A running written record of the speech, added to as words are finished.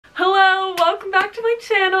back to my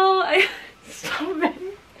channel. Stop it.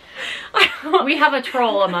 We have a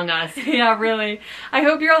troll among us. Yeah, really. I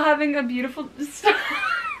hope you're all having a beautiful...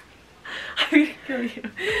 I'm gonna kill you.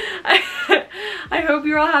 I hope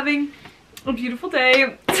you're all having a beautiful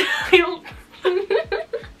day.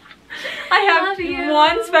 I have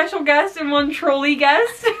one special guest and one trolley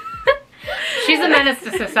guest. She's a menace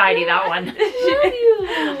to society, that one.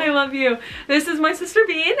 I love you. This is my sister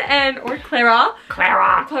Bean or Clara.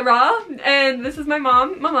 Clara. And this is my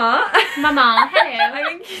mom, Mama. Mama, hello. I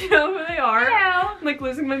think you know who they are. Hello. I'm like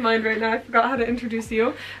losing my mind right now. I forgot how to introduce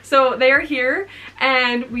you. So they are here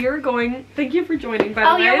and we are going, thank you for joining by the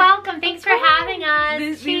way. Oh, you're welcome. Thanks for having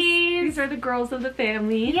us. These are the girls of the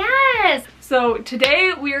family. Yes. So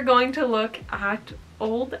today we are going to look at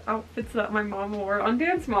old outfits that my mom wore on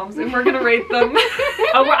Dance Moms and we're gonna rate them.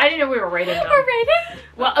 Oh, I didn't know we were rating them. We're rating?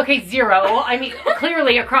 Well, okay, 0. I mean,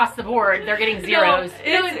 clearly across the board, they're getting zeros.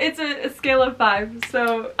 No, it's a scale of 5.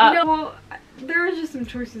 So, well, there was just some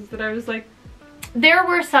choices that I was like... There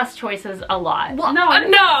were sus choices a lot. Well, no.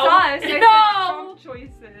 No!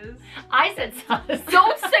 Choices. I said sus.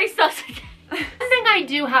 Don't say sus again. One thing I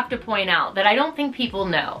do have to point out that I don't think people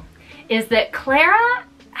know is that Clara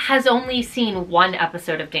has only seen 1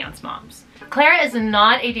 episode of Dance Moms. Clara is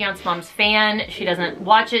not a Dance Moms fan. She doesn't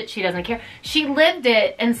watch it. She doesn't care. She lived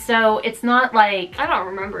it, and so it's not like... I don't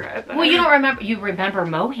remember it. Well, you don't remember... You remember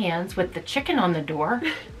Mohans with the chicken on the door.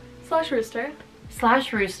 Slash rooster.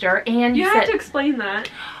 Slash rooster, and you have to explain that.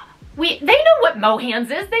 They know what Mohans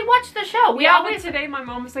is. They watch the show. But today my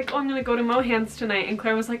mom was like, oh, I'm gonna go to Mohans tonight, and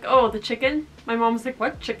Claire was like, oh, the chicken? My mom was like,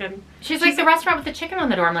 what chicken? She's like, the restaurant with the chicken on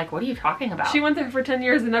the door. I'm like, what are you talking about? She went there for 10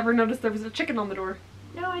 years and never noticed there was a chicken on the door.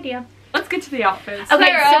 No idea. Let's get to the outfits. Okay,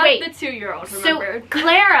 Clara, so wait. The 2-year-old remembered. So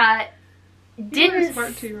Clara didn't...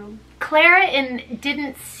 Smart 2-year-old. Clara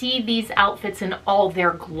didn't see these outfits in all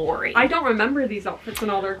their glory. I don't remember these outfits in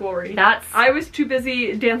all their glory. I was too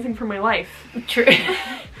busy dancing for my life. True.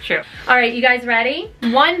 True. All right, you guys ready?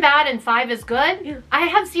 1 bad and 5 is good? Yeah. I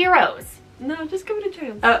have zeros. No, just give it a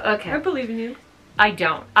chance. Oh, okay. I believe in you. I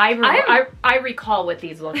don't. I recall what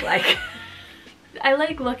these look like. I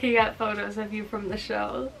like looking at photos of you from the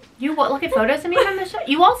show. You look at photos of me from the show?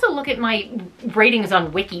 You also look at my ratings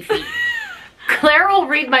on WikiFeet. Claire will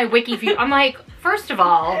read my WikiFeet. I'm like, first of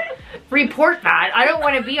all, report that. I don't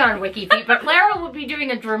want to be on WikiFeet, but Clara will be doing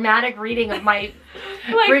a dramatic reading of my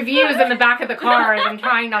reviews in the back of the car as I'm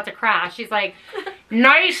trying not to crash. She's like,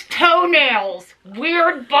 nice toenails,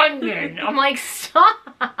 weird bunion. I'm like, stop.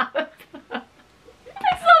 I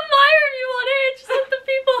still admire you on it. It's just what the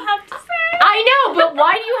people have to say. I know, but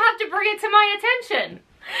why do you have to bring it to my attention?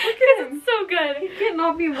 Because it's so good. You can't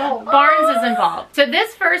not be involved. Barnes is involved. So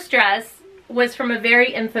this first dress was from a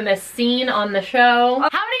very infamous scene on the show. How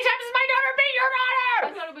many times has my daughter beat your daughter?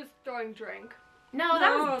 I thought it was throwing drink. No,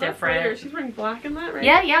 that was different. She's wearing black in that, right?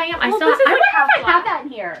 Yeah. Well, I wonder like if I have that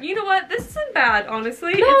in here. You know what? This isn't bad,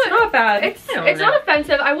 honestly. No, it's not bad. It's not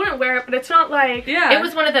offensive. I wouldn't wear it, but it's not like... Yeah. It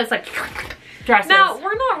was one of those like dresses. Now,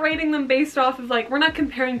 we're not rating them based off of like, we're not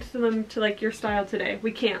comparing them to like your style today.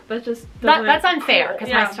 We can't. That just that's unfair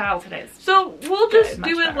because my style today is... So we'll just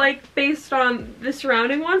do it better. like based on the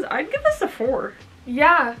surrounding ones. I'd give this a 4.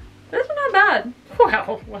 Yeah. That's not bad.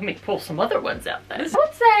 Well, let me pull some other ones out then.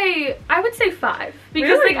 I would say 5 because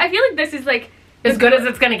Really? like I feel like this is like As good as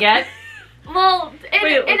it's gonna get? well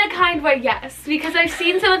in a kind way, yes, because I've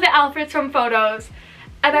seen some of the outfits from photos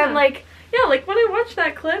and I'm like, yeah, like when I watch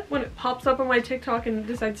that clip, when it pops up on my TikTok and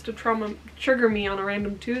decides to trigger me on a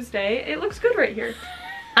random Tuesday, it looks good right here.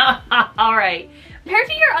 All right. compared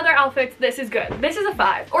to your other outfits, this is good. This is a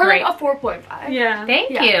 5 or Great. like a 4.5. Yeah.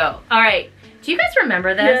 Thank you. All right. Do you guys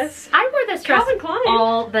remember this? Yes. I wore this dress Calvin Klein.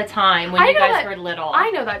 all the time when you guys were little.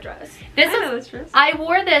 I know that dress. This dress. I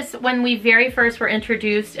wore this when we very first were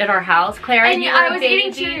introduced at our house. Clara, And you I were was baby.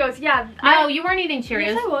 eating Cheerios. Yeah. No, you weren't eating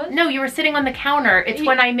Cheerios. Yes, I was. No, you were sitting on the counter. It's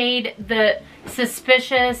when I made the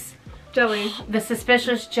suspicious jelly.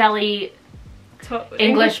 jelly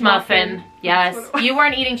English muffin. Yes. You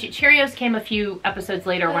weren't eating Cheerios came a few episodes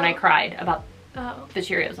later when I cried about the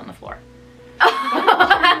Cheerios on the floor.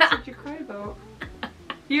 What did you cry about?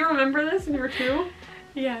 You remember this when you were 2?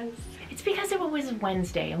 Yes. It's because it was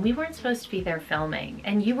Wednesday and we weren't supposed to be there filming,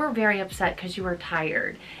 and you were very upset because you were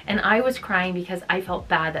tired, and I was crying because I felt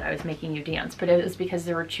bad that I was making you dance, but it was because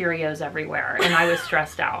there were Cheerios everywhere and I was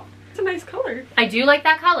stressed out. It's a nice color. I do like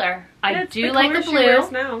that color. I do like the color she wears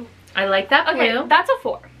blue. now. I like that blue. Okay, that's a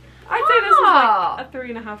 4. I'd say this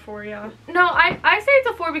is like a 3.5, 4, yeah. No, I say it's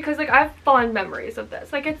a 4 because like I have fond memories of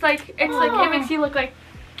this. Like it makes you look like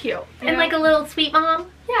cute. And like a little sweet mom?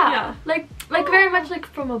 Yeah. Like very much like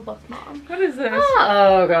from a book, Mom. What is this?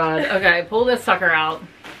 Oh God. Okay, pull this sucker out.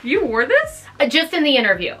 You wore this? Just in the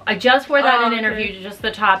interview. I just wore that in okay. interview, just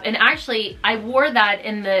the top. And actually, I wore that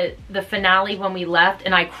in the finale when we left,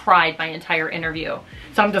 and I cried my entire interview.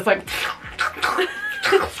 So I'm just like,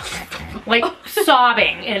 like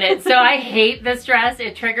sobbing in it. So I hate this dress.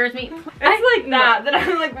 It triggers me. It's like that. Then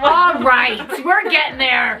I'm like, what? All right, we're getting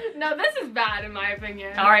there. No, this is bad in my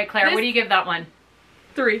opinion. All right, Claire, what do you give that one?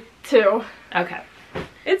 3. 2. Okay.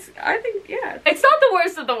 I think, yeah. It's not the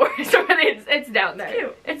worst of the worst, but it's down there.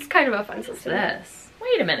 Cute. It's kind of offensive What's to me. this?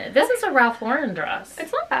 Wait a minute. This is a Ralph Lauren dress.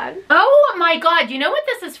 It's not bad. Oh my God. You know what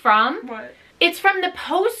this is from? What? It's from the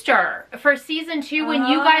poster for season 2 when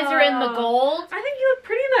you guys are in the gold. I think you look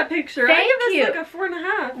pretty in that picture. Thank I give you. this like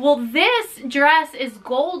a 4.5. Well, this dress is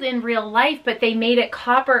gold in real life, but they made it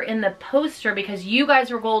copper in the poster because you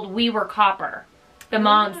guys were gold, we were copper. The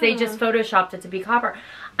moms, they just photoshopped it to be copper.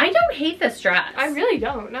 I don't hate this dress. I really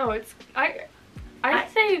don't. No, it's I'd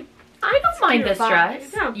say I don't mind this 5.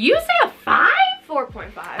 dress. Yeah. You say a 5?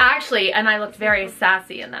 4.5. Actually, and I looked very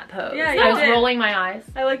sassy in that pose. Yeah, you I was did. rolling my eyes.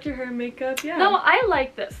 I liked your hair and makeup, yeah. No, I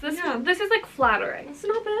like this. This Yeah. is like flattering. It's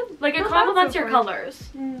not bad. Like it Not bad complements so your far. colors.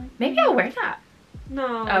 Maybe I'll wear that.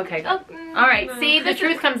 No. Okay. Oh, All right. no. See, the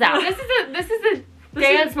truth comes out. This is a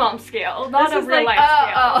dance mom scale, not this a is real like-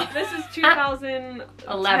 life scale. This is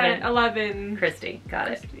 2011. Christy, got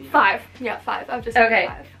it. 5. Yeah, 5. I've just Okay,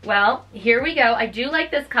 5. well, here we go. I do like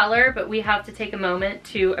this color, but we have to take a moment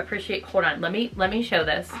to appreciate. Hold on, let me show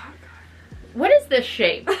this. What is this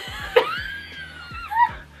shape?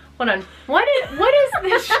 Hold on. What is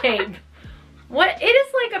this shape? What? It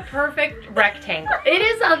is like a perfect rectangle. It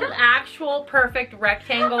is an actual perfect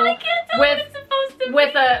rectangle. I can't tell what it's supposed to be.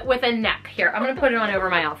 with a neck. Here, I'm gonna put it on over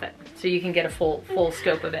my outfit so you can get a full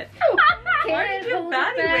scope of it. Why do you have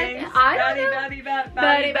batty wings? I don't Batty, know. batty, bat,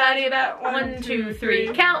 Batty, batty, batty, bat. 1, 2,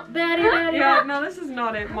 3. Count. Batty, batty, Yeah, bat. no, this is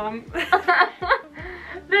not it, Mom.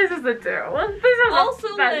 This is a 2. This is Also,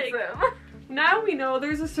 expensive. Now we know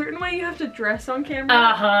there's a certain way you have to dress on camera.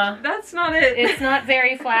 Uh-huh. That's not it. It's not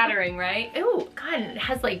very flattering, right? Ooh, God, it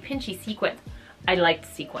has like pinchy sequins. I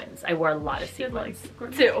liked sequins. I wore a lot of sequins.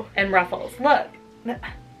 2. And ruffles. Look.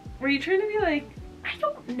 Were you trying to be like... I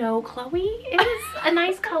don't know, Chloe. It was a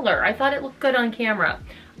nice color. I thought it looked good on camera.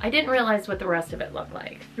 I didn't realize what the rest of it looked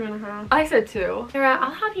like. 2.5. I said 2. Sarah,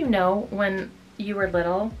 I'll have you know, when you were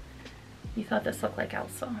little, you thought this looked like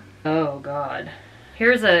Elsa. Oh, God.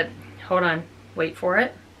 Here's a... Hold on. Wait for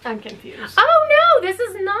it. I'm confused. Oh, no! This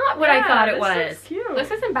is not what I thought it this was. looks cute.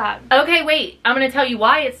 This isn't bad. Okay, wait. I'm going to tell you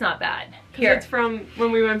why it's not bad. Here. It's from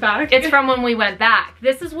when we went back. It's from when we went back.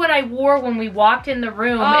 This is what I wore when we walked in the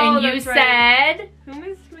room, Oh, and you that's right. said, Who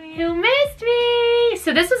missed me? "Who missed me?"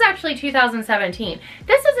 So this was actually 2017.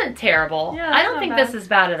 This isn't terrible. Yeah, I it's don't not think bad. this is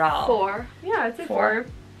bad at all. 4. Yeah, it's a 4. 4.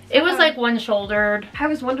 It was like one-shouldered. I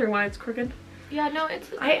was wondering why it's crooked. Yeah, no, it's...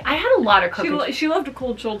 I had a lot of cookies. She loved a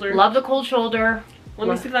cold shoulder. Love the cold shoulder. Let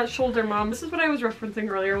me see that shoulder, Mom. This is what I was referencing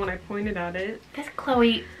earlier when I pointed at it. This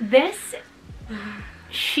Chloe. This.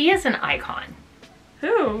 She is an icon.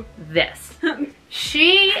 Who? This.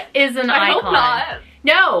 She is an I icon. hope not.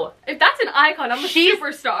 No. If that's an icon, I'm a She's-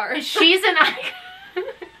 superstar. She's an icon.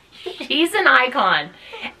 She's an icon.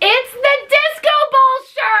 It's the disco ball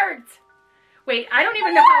shirt. Wait, I don't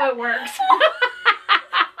even know how it works.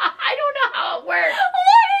 I don't know how it works.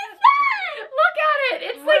 What is that? Look at it.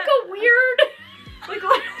 It's like a weird.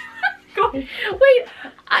 Go. Wait.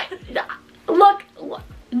 Look.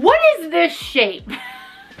 What is this shape? This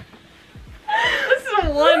is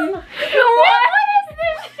one. What is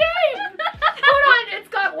this shape? Hold on. It's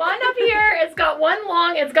got one up here. It's got one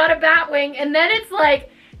long. It's got a bat wing, and then it's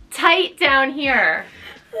like tight down here.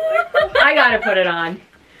 I gotta put it on.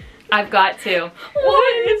 I've got to.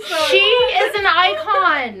 What is that? She is an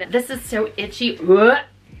icon. This is so itchy. Oh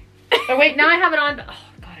wait, now I have it on. Oh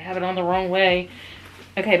God, I have it on the wrong way.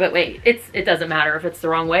 Okay, but wait, it doesn't matter if it's the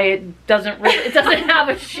wrong way. It doesn't have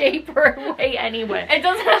a shape or a way anyway. It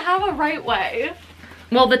doesn't have a right way.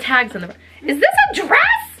 Well, the tag's in the. Is this a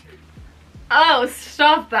dress? Oh,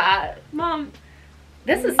 stop that. Mom,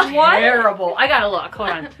 This is What? terrible. I gotta look. Hold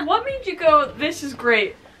on. what made you go, this is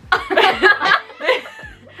great?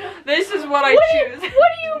 This is what I choose. What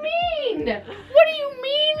do you mean? What do you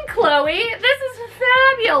mean, Chloe? This is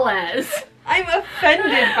fabulous. I'm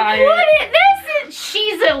offended by What it. is this?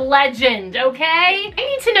 She's a legend, okay? I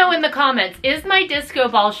need to know in the comments, is my disco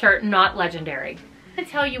ball shirt not legendary? I'm gonna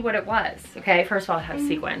tell you what it was, okay? First of all, it had a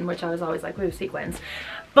sequin, which I was always like, woo, sequins.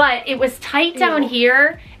 But it was tight down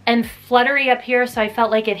here and fluttery up here, so I felt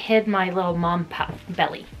like it hid my little mom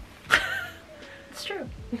belly. It's true.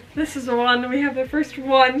 This is a 1. We have the first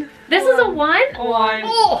 1. This is a 1? 1.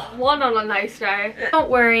 Oh, 1 on a nice day. Don't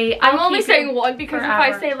worry. I'm only saying 1 because forever.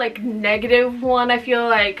 if I say like -1, I feel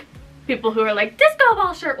like people who are like disco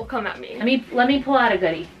ball shirt will come at me. Let me pull out a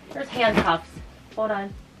goodie. There's handcuffs. Hold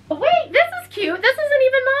on. Oh wait, this is cute. This isn't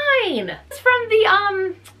even mine. It's from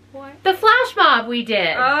the What? the flash mob we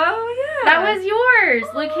did. Oh yeah. That was yours.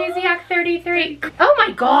 Lukasiak 33. Oh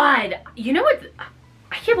my god. You know what?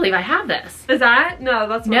 I can't believe I have this. Is that? No,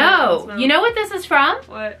 that's what No. You know what this is from?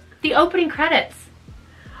 What? The opening credits.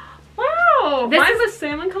 Wow. This Mine is- was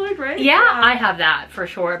salmon colored, right? Yeah, I have that for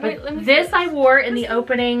sure. Wait, But let me see this this. I wore in the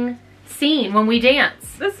opening scene when we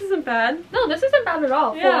dance. This isn't bad. No, this isn't bad at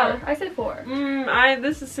all. Yeah. 4. I say 4.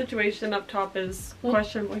 This is situation up top is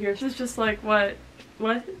questionable here. This is just like what?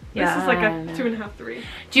 What? Yeah, This is like I a don't know. 2.5, 3.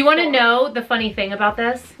 Do you want to 4. know the funny thing about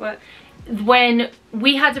this? What? When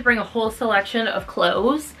we had to bring a whole selection of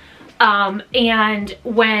clothes, and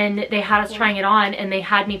when they had us trying it on and they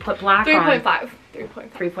had me put black on. 3.5.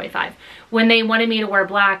 3.5. 3.5. When they wanted me to wear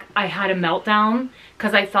black, I had a meltdown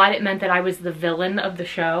because I thought it meant that I was the villain of the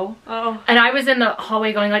show. Oh. And I was in the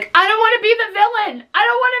hallway going like, I don't want to be the villain! I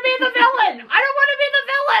don't want to be the villain! I don't want to be the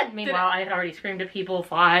villain! Meanwhile, I had already screamed at people,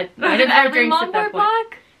 fought. I didn't have Every drinks mom at wear that point.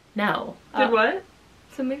 black? No. Did what?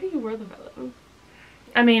 So maybe you were the villain.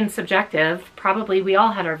 I mean, subjective. Probably we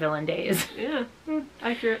all had our villain days. Yeah.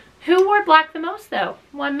 Accurate. Who wore black the most though?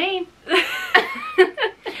 One me.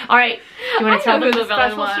 All right. Do you want I to tell know them who the the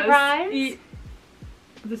villain special was. surprise?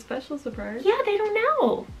 The special surprise? Yeah, they don't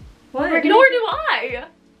know. What? We're gonna Nor do- do I.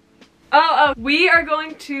 Oh, we are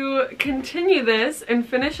going to continue this and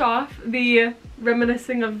finish off the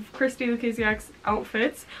reminiscing of Christy Lukasiak's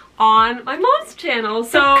outfits on my mom's channel.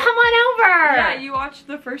 So come on over. Yeah, you watched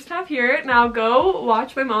the first half here. Now go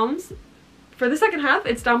watch my mom's. For the second half,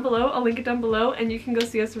 it's down below. I'll link it down below, and you can go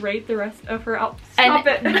see us rate the rest of her outfits. Stop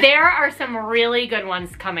And it. there are some really good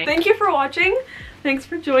ones coming. Thank you for watching. Thanks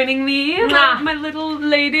for joining me, my little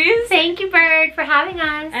ladies. Thank you, Bird, for having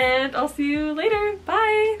us. And I'll see you later.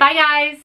 Bye. Bye, guys.